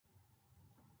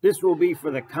This will be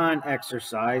for the con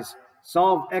exercise.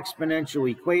 Solve exponential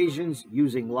equations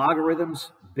using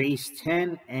logarithms, base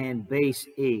 10 and base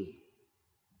e.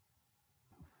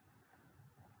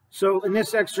 So in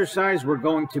this exercise, we're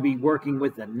going to be working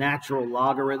with a natural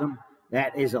logarithm.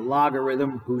 That is a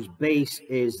logarithm whose base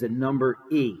is the number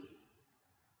e.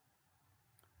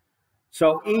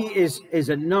 So e is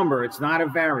a number, it's not a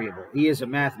variable. E is a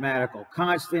mathematical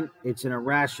constant. It's an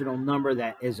irrational number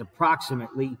that is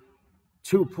approximately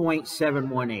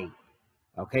 2.718.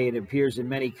 Okay, it appears in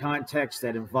many contexts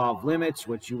that involve limits,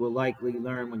 which you will likely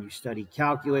learn when you study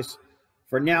calculus.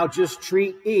 For now, just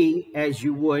treat e as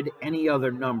you would any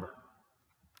other number.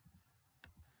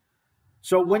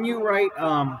 So when you write,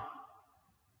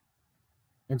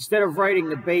 instead of writing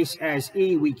the base as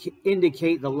e, we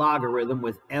indicate the logarithm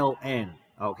with ln.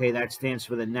 Okay, that stands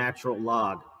for the natural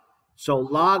log. So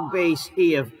log base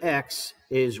e of x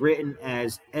is written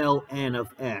as ln of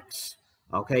x.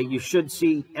 Okay, you should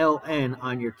see ln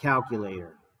on your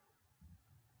calculator.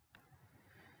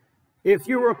 If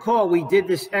you recall, we did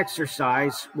this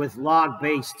exercise with log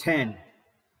base 10.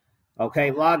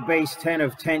 Okay, log base 10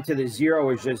 of 10 to the 0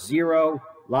 is just 0.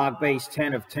 Log base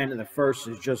 10 of 10 to the first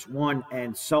is just 1,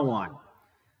 and so on.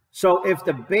 So if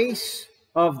the base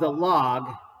of the log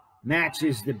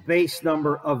matches the base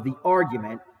number of the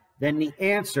argument, then the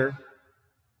answer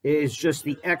is just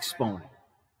the exponent.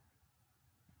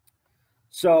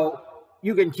 So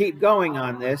you can keep going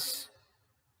on this,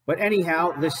 but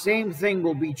anyhow, the same thing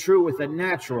will be true with a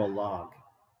natural log.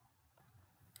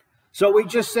 So we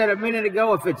just said a minute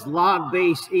ago, if it's log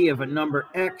base e of a number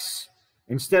x,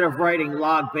 instead of writing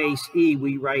log base e,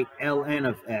 we write ln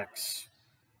of x.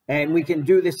 And we can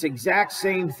do this exact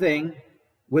same thing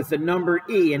with the number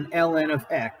e and ln of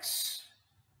x.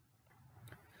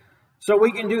 So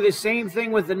we can do the same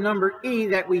thing with the number e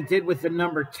that we did with the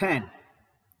number 10.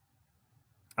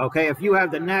 Okay, if you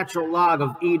have the natural log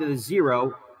of e to the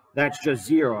 0, that's just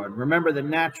 0. And remember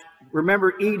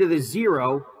e to the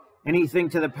 0, anything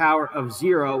to the power of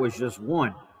 0 is just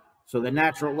 1. So the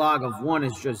natural log of 1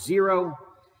 is just 0.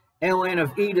 ln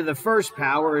of e to the first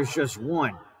power is just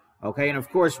 1. Okay, and of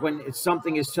course, when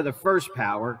something is to the first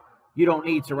power, you don't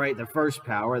need to write the first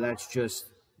power. That's just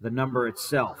the number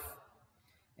itself.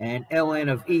 And ln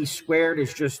of e squared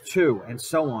is just 2, and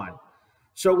so on.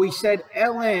 So we said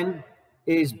ln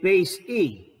is base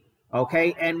e,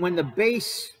 okay? And when the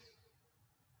base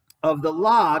of the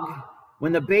log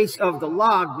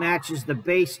matches the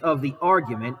base of the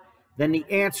argument, then the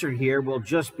answer here will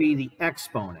just be the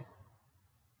exponent.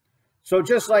 So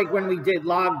just like when we did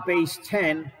log base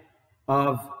 10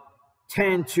 of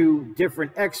 10 to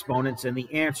different exponents and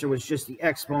the answer was just the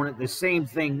exponent, the same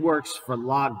thing works for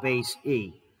log base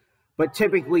e. But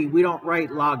typically we don't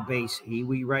write log base e,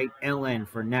 we write ln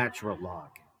for natural log.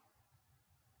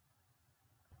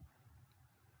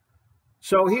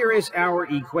 So here is our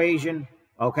equation,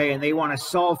 okay, and they want us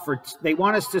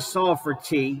to solve for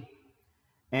t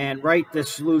and write the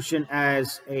solution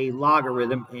as a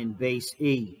logarithm in base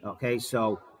e, okay?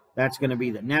 So that's going to be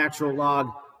the natural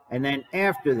log, and then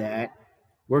after that,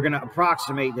 we're going to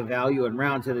approximate the value and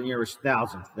round to the nearest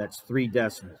thousandth. That's 3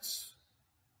 decimals.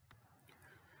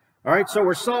 All right, so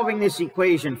we're solving this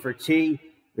equation for t.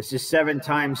 This is 7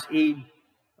 times e,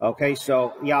 okay?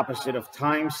 So the opposite of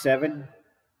times 7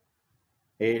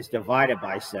 is divided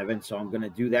by 7, so I'm going to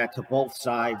do that to both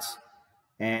sides,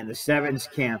 and the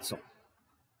 7s cancel.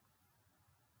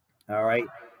 All right,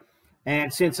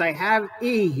 and since I have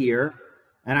e here,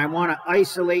 and I want to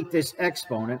isolate this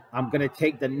exponent, I'm going to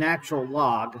take the natural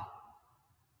log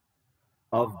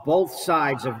of both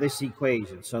sides of this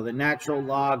equation. So the natural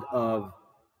log of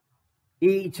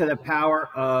e to the power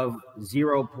of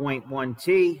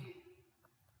 0.1t,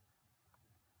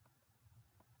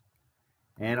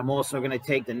 and I'm also going to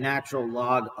take the natural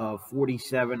log of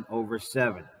 47 over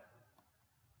 7.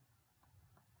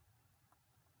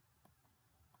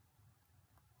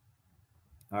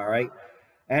 All right.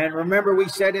 And remember we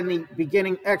said in the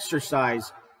beginning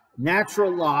exercise,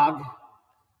 natural log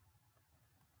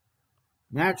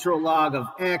of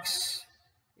x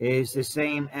is the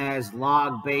same as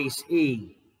log base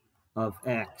e of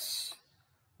x.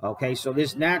 Okay, so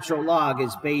this natural log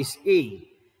is base e.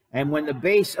 And when the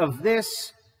base of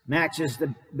this matches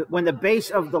when the base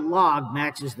of the log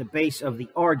matches the base of the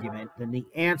argument, then the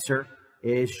answer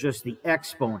is just the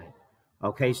exponent.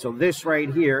 Okay, so this right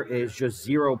here is just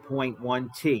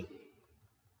 0.1t.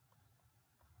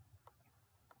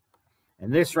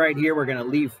 And this right here we're going to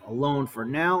leave alone for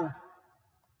now.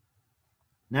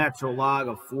 Natural log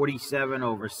of 47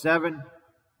 over 7.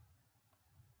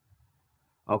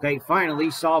 Okay,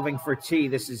 finally, solving for t,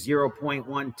 this is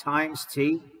 0.1 times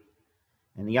t,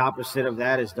 and the opposite of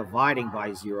that is dividing by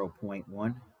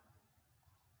 0.1.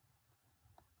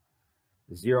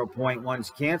 The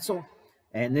 0.1's cancel,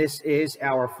 and this is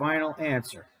our final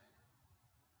answer.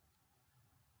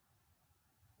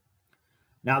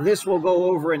 Now this will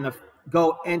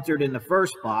go entered in the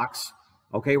first box.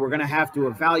 Okay, we're going to have to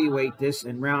evaluate this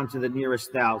and round to the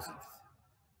nearest thousandth.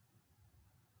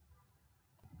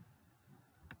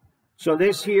 So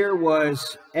this here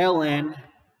was ln,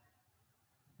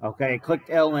 okay, I clicked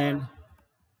ln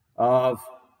of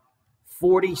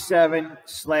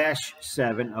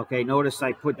 47/7. Okay, notice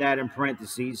I put that in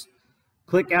parentheses.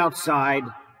 Click outside,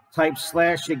 type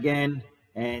slash again,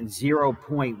 and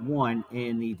 0.1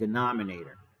 in the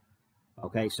denominator.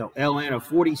 Okay, so ln of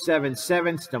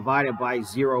 47/7 divided by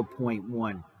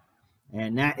 0.1.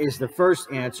 And that is the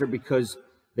first answer because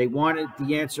they wanted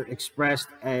the answer expressed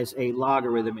as a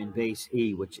logarithm in base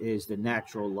e, which is the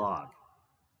natural log.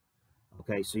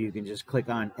 Okay, so you can just click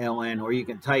on ln or you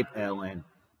can type ln,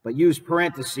 but use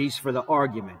parentheses for the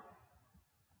argument.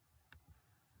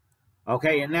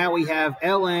 Okay, and now we have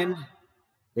ln,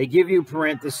 they give you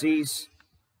parentheses,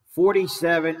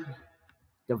 47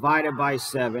 divided by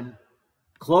 7,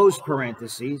 close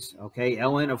parentheses, okay,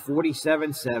 ln of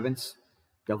 47/7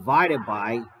 divided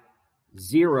by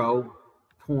 0.1.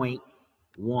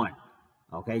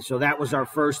 Okay, so that was our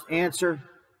first answer.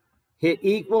 Hit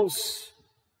equals,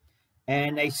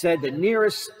 and they said the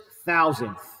nearest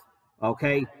thousandth.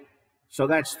 Okay, so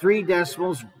that's 3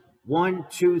 decimals, 1,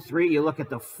 2, 3. You look at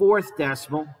the fourth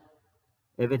decimal.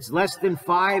 If it's less than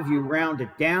 5, you round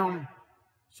it down.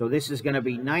 So this is going to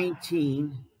be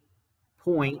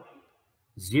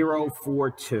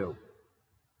 19.042.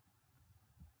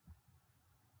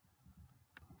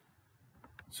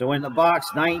 So in the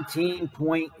box,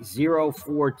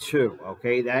 19.042.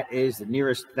 Okay, that is the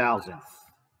nearest thousandth.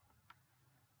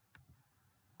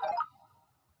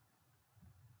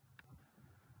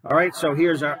 All right, so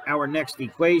here's our next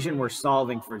equation. We're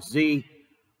solving for z.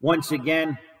 Once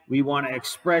again, we want to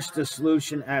express the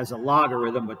solution as a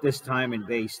logarithm, but this time in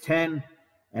base 10.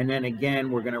 And then again,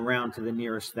 we're going to round to the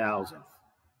nearest thousandth.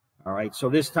 All right, so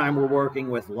this time we're working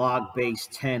with log base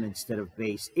 10 instead of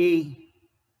base e.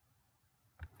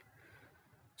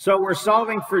 So we're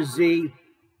solving for z,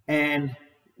 and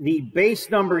the base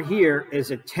number here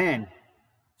is a 10.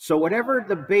 So whatever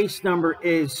the base number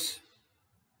is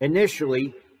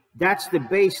initially, that's the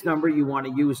base number you want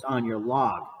to use on your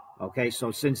log. Okay, so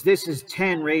since this is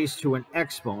 10 raised to an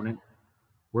exponent,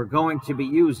 we're going to be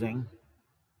using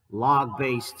log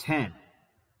base 10.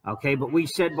 Okay, but we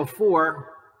said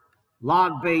before,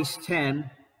 log base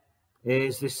 10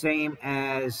 is the same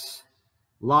as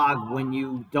log when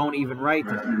you don't even write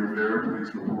it.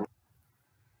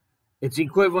 It's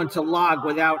equivalent to log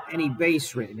without any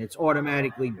base written. It's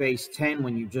automatically base 10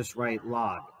 when you just write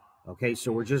log. Okay,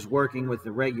 so we're just working with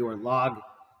the regular log,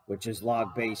 which is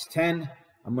log base 10.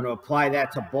 I'm going to apply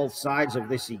that to both sides of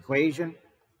this equation.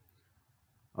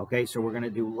 Okay, so we're going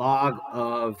to do log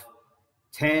of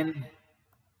 10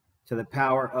 to the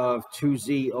power of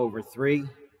 2z over 3.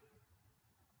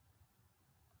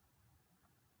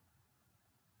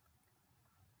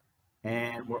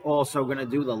 And we're also going to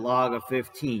do the log of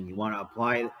 15. You want to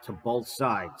apply it to both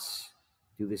sides.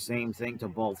 Do the same thing to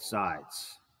both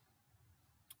sides.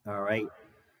 All right.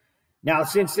 Now,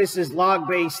 since this is log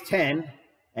base 10,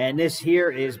 and this here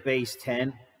is base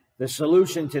 10, the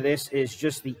solution to this is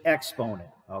just the exponent,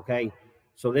 okay?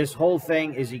 So this whole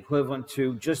thing is equivalent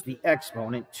to just the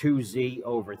exponent, 2z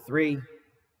over 3.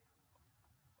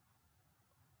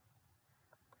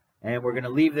 And we're going to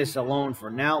leave this alone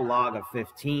for now, log of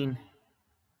 15.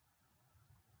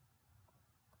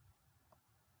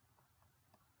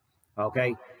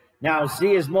 Okay. Now,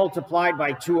 z is multiplied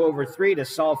by 2 over 3. To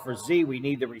solve for z, we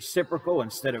need the reciprocal.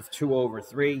 Instead of 2 over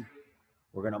 3,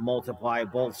 we're going to multiply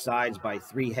both sides by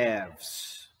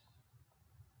 3/2.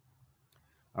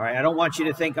 All right, I don't want you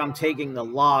to think I'm taking the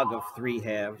log of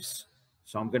 3/2,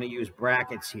 so I'm going to use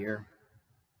brackets here.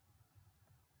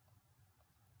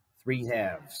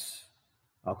 3/2.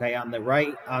 Okay, on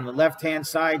the left-hand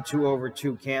side, 2 over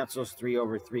 2 cancels, 3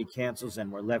 over 3 cancels,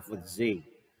 and we're left with z.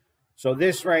 So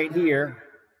this right here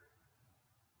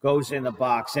goes in the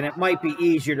box, and it might be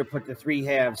easier to put the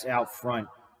 3/2 out front,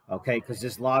 okay, because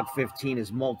this log 15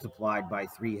 is multiplied by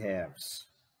 3/2.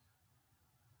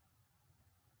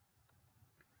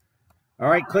 All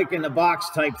right, click in the box,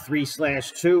 type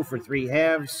 3/2 for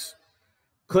 3/2.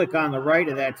 Click on the right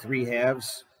of that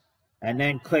 3/2, and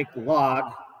then click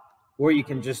log, or you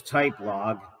can just type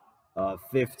log of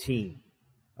 15.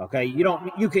 Okay,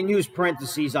 you can use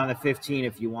parentheses on the 15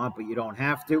 if you want, but you don't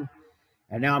have to.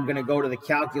 And now I'm going to go to the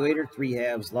calculator,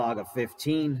 3/2 log of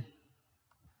 15.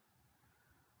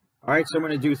 All right, so I'm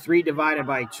going to do 3 divided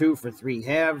by 2 for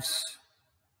 3/2.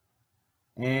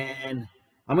 And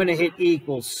I'm going to hit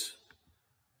equals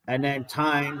and then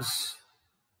times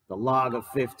the log of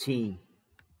 15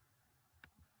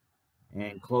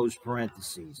 and close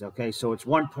parentheses. Okay, so it's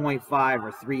 1.5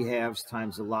 or 3/2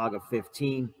 times the log of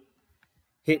 15.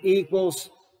 Hit equals.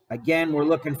 Again, we're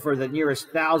looking for the nearest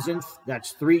thousandth.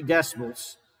 That's 3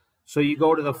 decimals. So you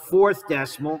go to the 4th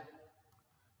decimal.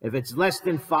 If it's less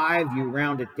than 5, you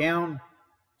round it down.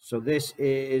 So this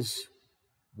is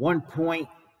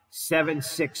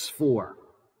 1.764.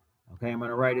 Okay, I'm going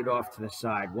to write it off to the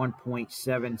side.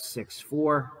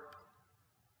 1.764.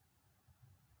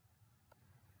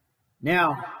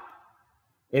 Now,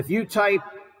 if you type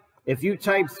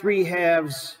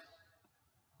 3/2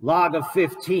 log of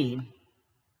 15,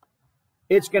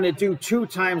 it's going to do 2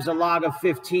 times the log of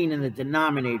 15 in the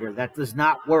denominator. That does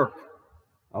not work.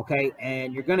 Okay,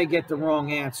 and you're going to get the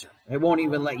wrong answer. It won't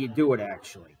even let you do it,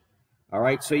 actually. All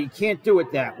right, so you can't do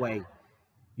it that way.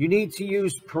 You need to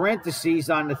use parentheses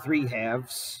on the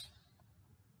 3/2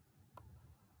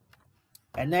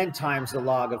 and then times the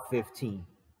log of 15.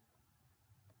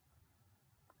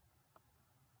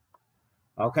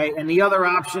 Okay, and the other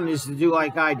option is to do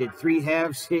like I did,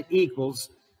 3/2, hit equals,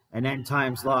 and then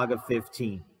times log of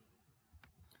 15.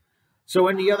 So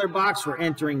in the other box, we're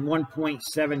entering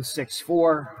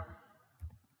 1.764.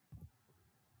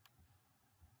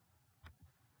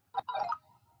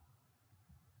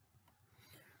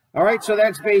 All right, so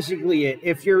that's basically it.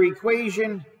 If your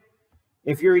equation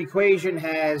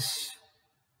has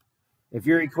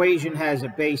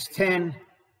a base 10,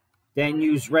 then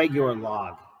use regular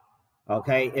log.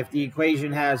 Okay, if the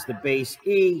equation has the base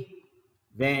e,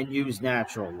 then use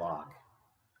natural log.